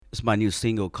It's my new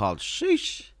single called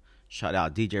Sheesh. Shout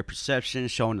out DJ Perception,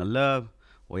 showing the love.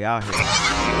 We out here.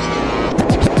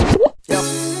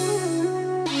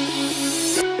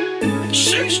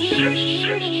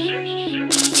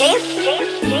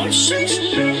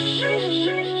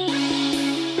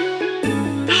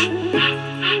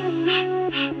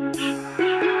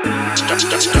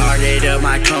 Started up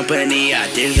my company,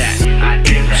 I did that.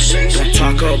 Don't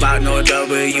talk about no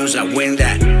W's, I win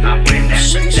that.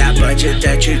 That budget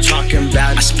that you talking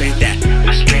about, I spent that.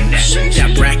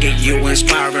 That bracket you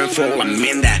inspiring for, I'm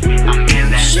in that.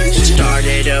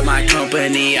 Started up my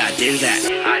company, I did that.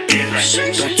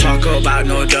 Don't talk about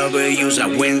no W's, I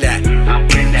win that.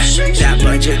 That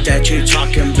budget that you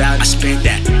talking about, I spent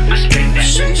that.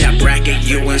 That bracket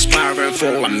you inspiring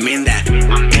for, I'm in that.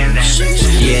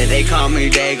 Yeah, they call me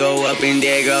Dago, up in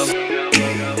Dago.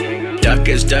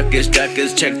 Duckers, check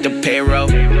the payroll.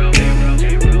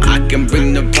 I can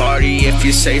bring the party if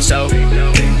you say so.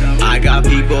 I got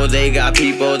people, they got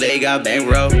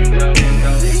bankroll.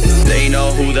 They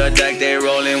know who the deck they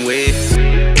rolling with.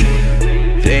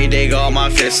 They dig all my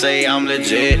fists, say I'm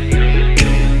legit.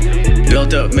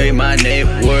 Built up, made my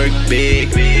network big.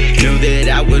 Knew that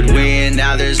I would win,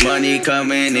 now there's money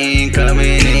coming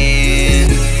in.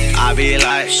 I be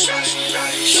like,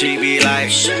 she be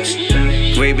like,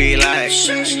 we be like,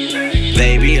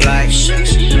 they be like.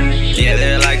 Yeah,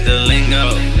 they like the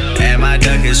lingo, and my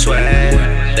duck is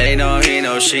swag. They know he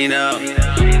know, she know.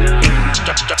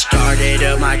 Started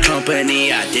up my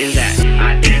company, I did that.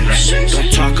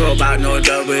 Don't talk about no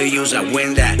W's, I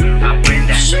win that.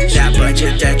 That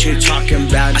budget that you talking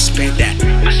about, I spent that.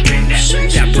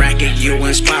 That bracket you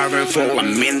inspiring for,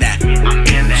 I'm in that.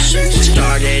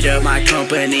 Started up my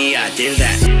company, I did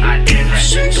that.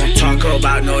 Don't talk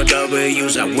about no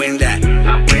W's, I win that.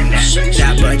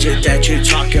 That budget that you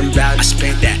talking about, I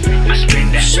spent that.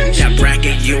 That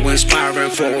bracket you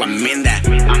inspiring for, I'm in that.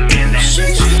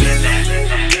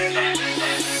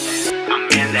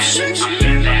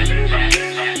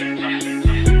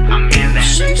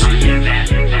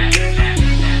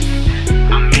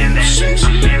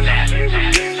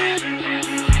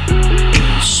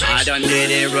 I done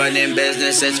did it running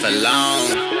businesses for long.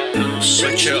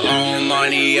 Put your own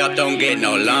money up, don't get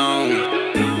no loan.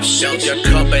 Build your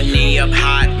company up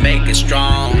hot, make it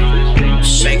strong.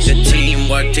 Make the team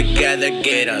work together,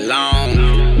 get along.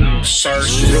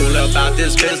 First rule about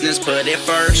this business, put it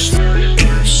first.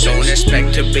 Don't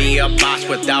expect to be a boss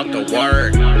without the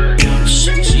word.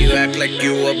 You act like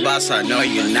you a boss, I know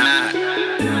you're not.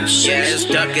 Yeah, it's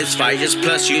duck, it's fighters,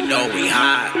 plus you know we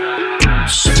hot.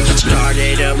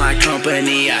 Started up my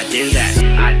company, I did that.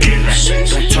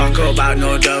 Don't talk about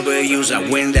no W's, I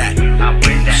win that.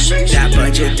 That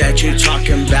budget that you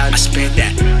talking about, I spent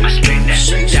that.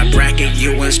 That bracket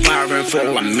you inspiring for,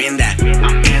 I'm in that.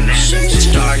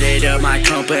 Started up my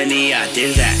company, I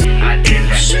did that.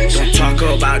 Don't talk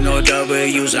about no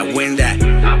W's, I win that.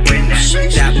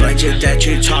 That budget that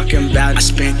you talking about, I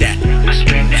spent that.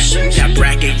 That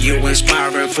bracket you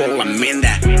inspiring for, I'm in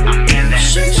that.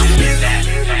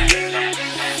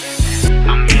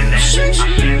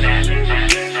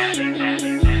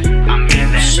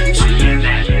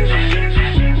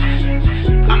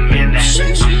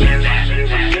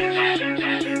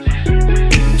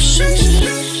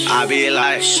 I be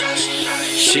like,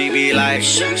 she be like,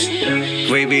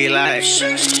 we be like.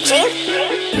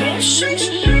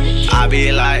 I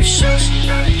be like,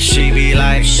 she be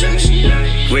like,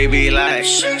 we be like,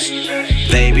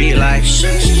 they be like.